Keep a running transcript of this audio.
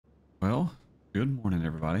Well, good morning,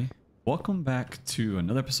 everybody. Welcome back to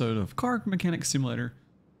another episode of Car Mechanic Simulator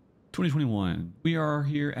 2021. We are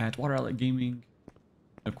here at Water Outlet Gaming.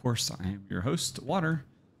 Of course, I am your host, Water.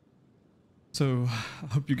 So, I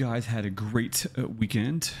hope you guys had a great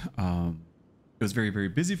weekend. It was very, very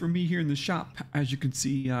busy for me here in the shop. As you can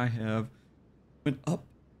see, I have went up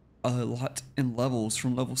a lot in levels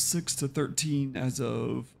from level 6 to 13 as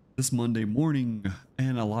of this Monday morning,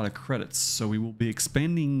 and a lot of credits, so we will be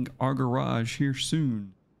expanding our garage here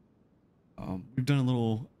soon. We've done a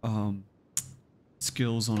little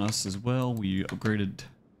skills on us as well. We upgraded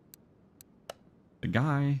the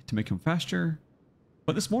guy to make him faster,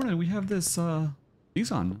 but this morning we have this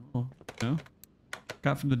Nissan,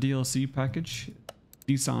 got from the DLC package,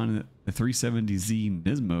 Nissan the 370z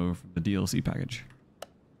Nismo from the DLC package.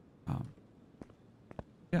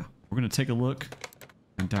 Yeah, we're gonna take a look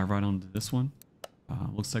and dive right onto this one.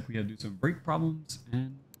 Looks like we had to do some brake problems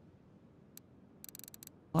and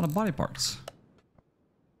a lot of body parts.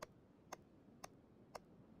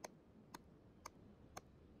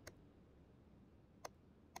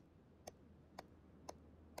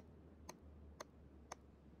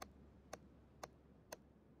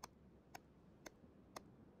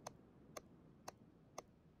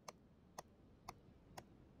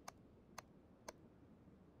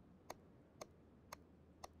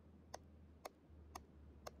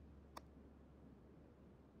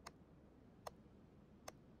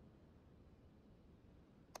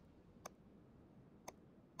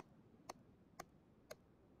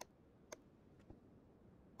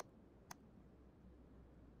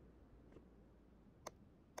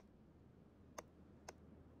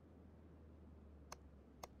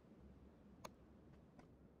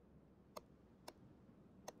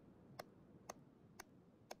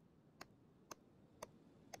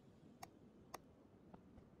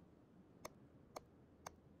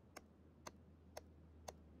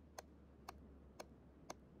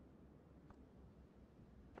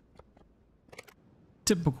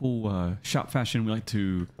 Typical shop fashion, we like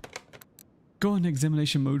to go in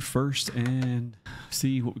examination mode first and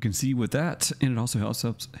see what we can see with that, and it also helps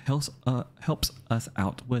us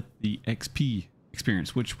out with the XP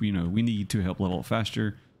experience, which we need to help level up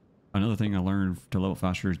faster. Another thing I learned to level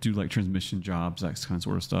faster is do like transmission jobs, that kind of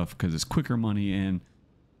sort of stuff, because it's quicker money and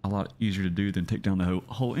a lot easier to do than take down the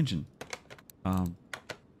whole engine.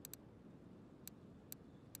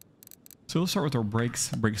 So let's start with our brakes.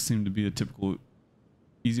 Brakes seem to be a typical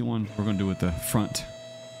easy one. We're going to do with the front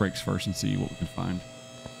brakes first and see what we can find.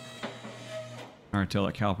 Alright, tell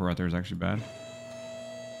that caliper right there is actually bad.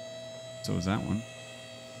 So is that one.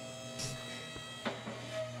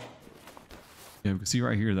 Yeah, we can see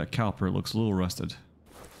right here that caliper looks a little rusted.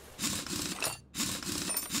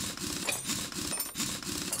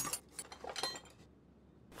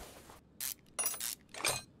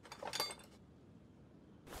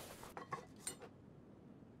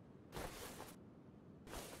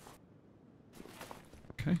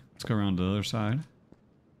 Okay, let's go around to the other side.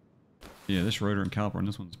 Yeah, this rotor and caliper on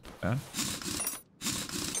this one's bad.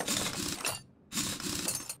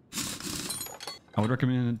 I would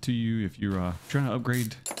recommend it to you if you're trying to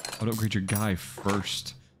upgrade. I would upgrade your guy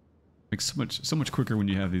first. Makes so much quicker when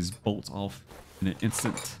you have these bolts off in an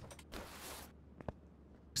instant.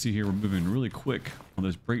 See here, we're moving really quick on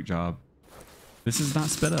this brake job. This is not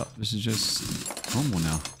sped up. This is just normal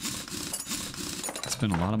now. I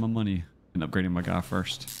spent a lot of my money in upgrading my guy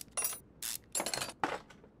first.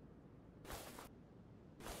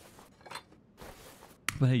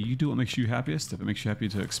 But hey, you do what makes you happiest. If it makes you happy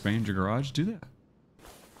to expand your garage, do that.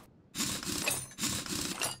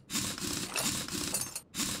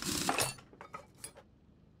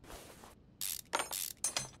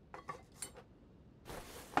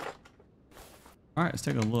 All right, let's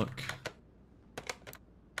take a look.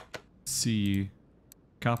 Let's see,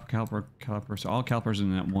 caliper. So all calipers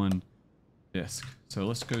in that one disc. So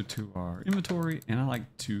let's go to our inventory, and I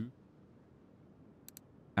like to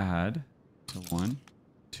add to 1,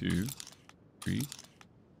 2, 3,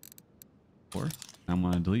 4. I'm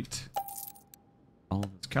going to delete all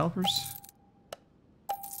of its calipers.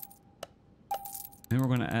 Then we're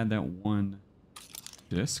going to add that one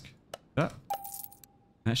disc. That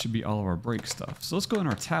should be all of our brake stuff. So let's go in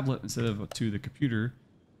our tablet instead of to the computer.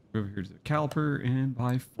 Go over here to the caliper and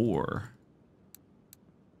buy 4.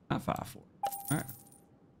 Not 5, 4. Alright.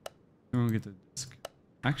 Then we'll get the disc.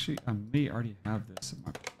 Actually, I may already have this in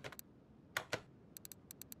my...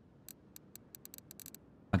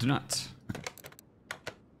 I do not. Okay.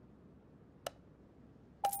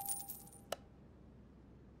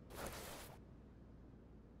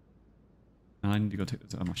 Now I need to go take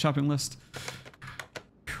this out of my shopping list.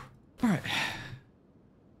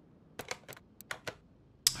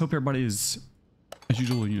 Hope everybody is, as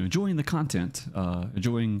usual, enjoying the content,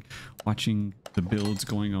 enjoying watching the builds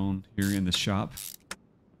going on here in the shop.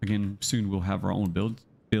 Again, soon we'll have our own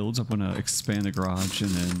builds. I'm going to expand the garage and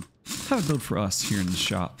then have a build for us here in the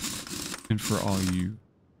shop and for all you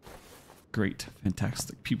great,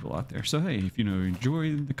 fantastic people out there. So hey, if you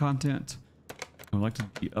enjoy the content, I would like to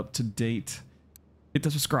be up to date, hit the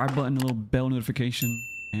subscribe button, a little bell notification,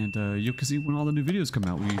 and you can see when all the new videos come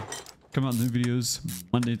out. We come out with new videos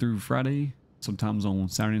Monday through Friday, sometimes on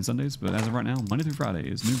Saturday and Sundays, but as of right now, Monday through Friday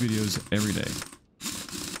is new videos every day.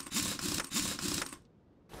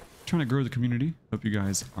 Trying to grow the community. Hope you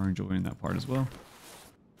guys are enjoying that part as well.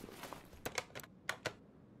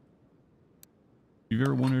 You've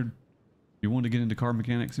ever wondered if you want to get into Car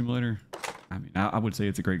Mechanic Simulator? I mean, I would say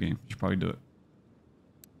it's a great game. You should probably do it.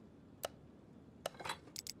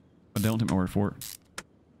 But don't take my word for it.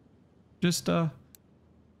 Just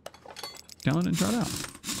download it and try it out.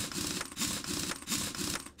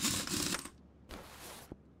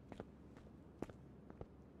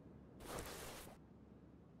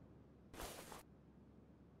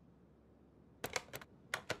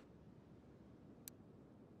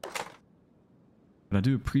 But I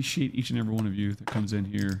do appreciate each and every one of you that comes in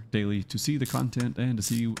here daily to see the content and to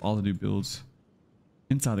see all the new builds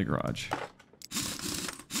inside the garage.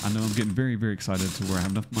 I know I'm getting very, very excited to where I have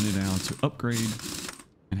enough money now to upgrade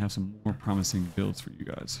and have some more promising builds for you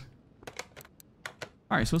guys.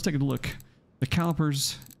 Alright, so let's take a look. The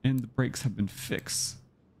calipers and the brakes have been fixed.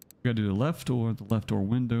 We gotta do the left door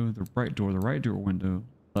window, the right door window,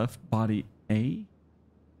 left body A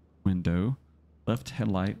window, left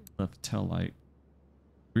headlight, left tail light,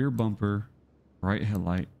 rear bumper, right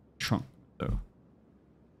headlight, trunk window.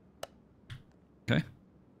 Okay.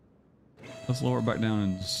 Let's lower it back down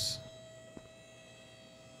and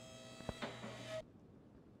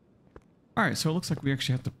Alright, so it looks like we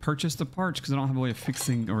actually have to purchase the parts because I don't have a way of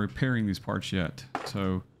fixing or repairing these parts yet.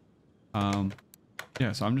 So,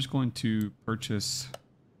 yeah, so I'm just going to purchase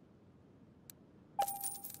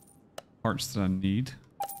parts that I need,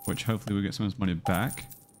 which hopefully we get some of this money back.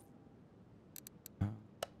 I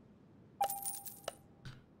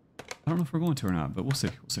don't know if we're going to or not, but we'll see.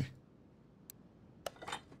 We'll see.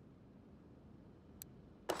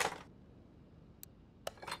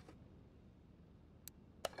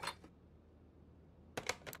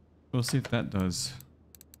 We'll see if that does.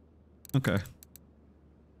 Okay.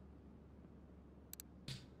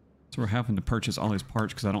 So we're having to purchase all these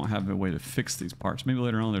parts because I don't have a way to fix these parts. Maybe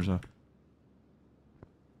later on there's a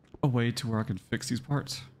way to where I can fix these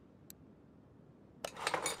parts.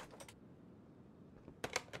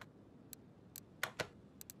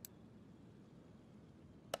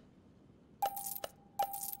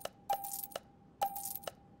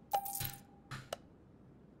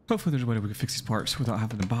 Hopefully there's a way we can fix these parts without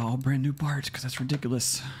having to buy all brand new parts because that's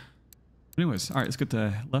ridiculous. But anyways, all right, let's get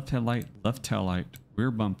the left headlight, left tail light,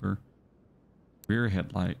 rear bumper, rear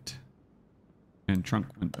headlight, and trunk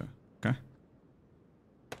window. Okay.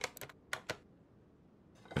 Take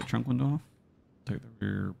the trunk window off. Take the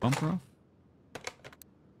rear bumper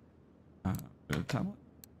off. The tablet.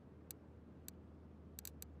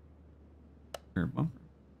 Rear bumper.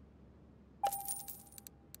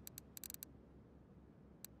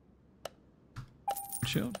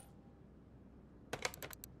 Shield.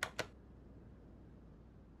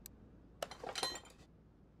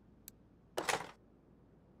 A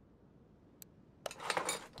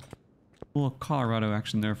little Colorado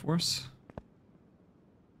action there for us.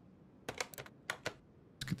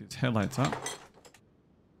 Let's get these headlights up.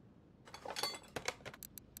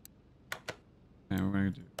 And we're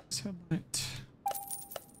going to do this headlight,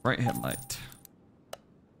 right headlight.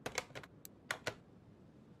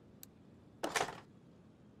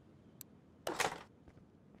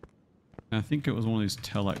 I think it was one of these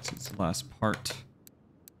taillights. It's the last part.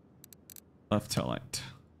 Left taillight.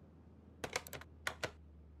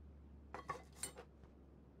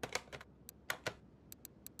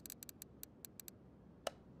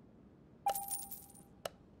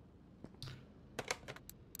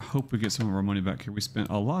 I hope we get some of our money back here. We spent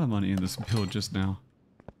a lot of money in this build just now.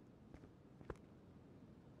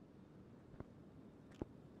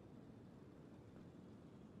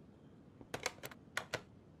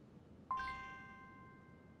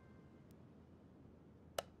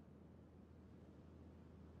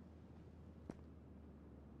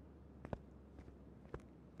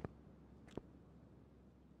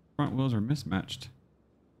 Front wheels are mismatched.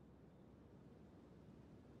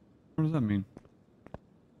 What does that mean?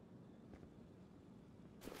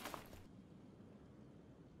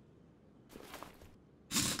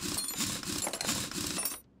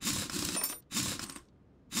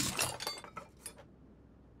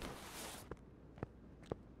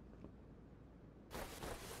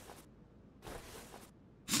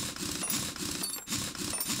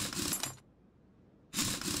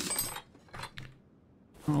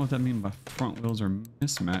 don't know what that means by front wheels are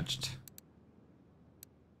mismatched.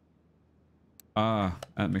 Ah,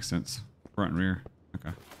 that makes sense. Front and rear.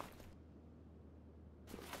 Okay.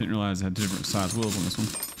 Didn't realize I had different size wheels on this one.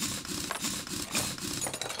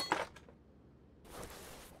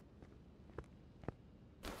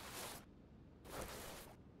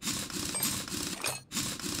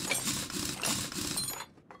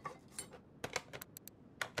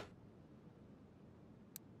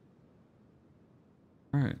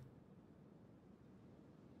 All right.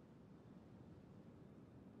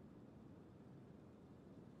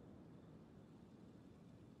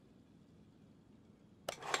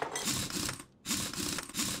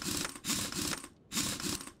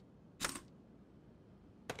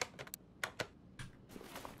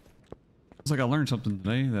 Looks like I learned something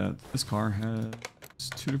today, that this car has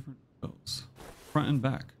two different wheels, front and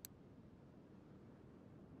back.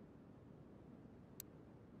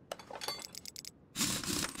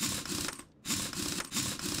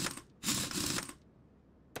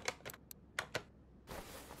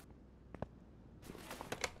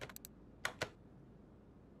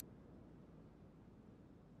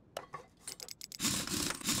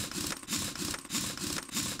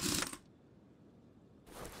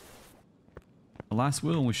 The last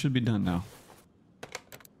wheel and we should be done now.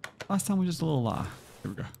 Last time was just a little lie.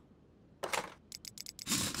 Here we go.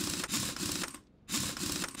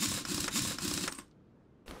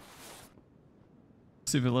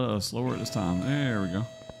 See if it let us lower it this time. There we go.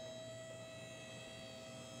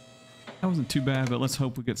 That wasn't too bad, but let's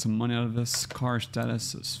hope we get some money out of this. Car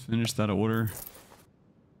status is finished that order.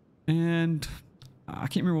 And I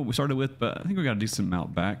can't remember what we started with, but I think we got a decent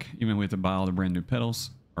amount back. Even we have to buy all the brand new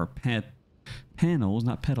pedals, or panels,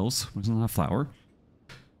 not petals. It's not a flower.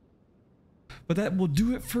 But that will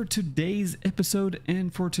do it for today's episode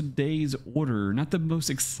and for today's order. Not the most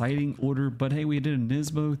exciting order, but hey, we did a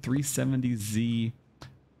Nismo 370z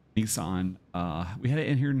Nissan. We had it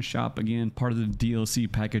in here in the shop again, part of the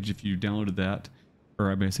DLC package if you downloaded that, or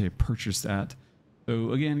I may say purchased that.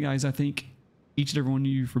 So again, guys, I thank each and every one of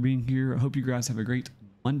you for being here. I hope you guys have a great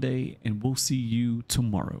Monday, and we'll see you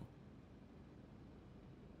tomorrow.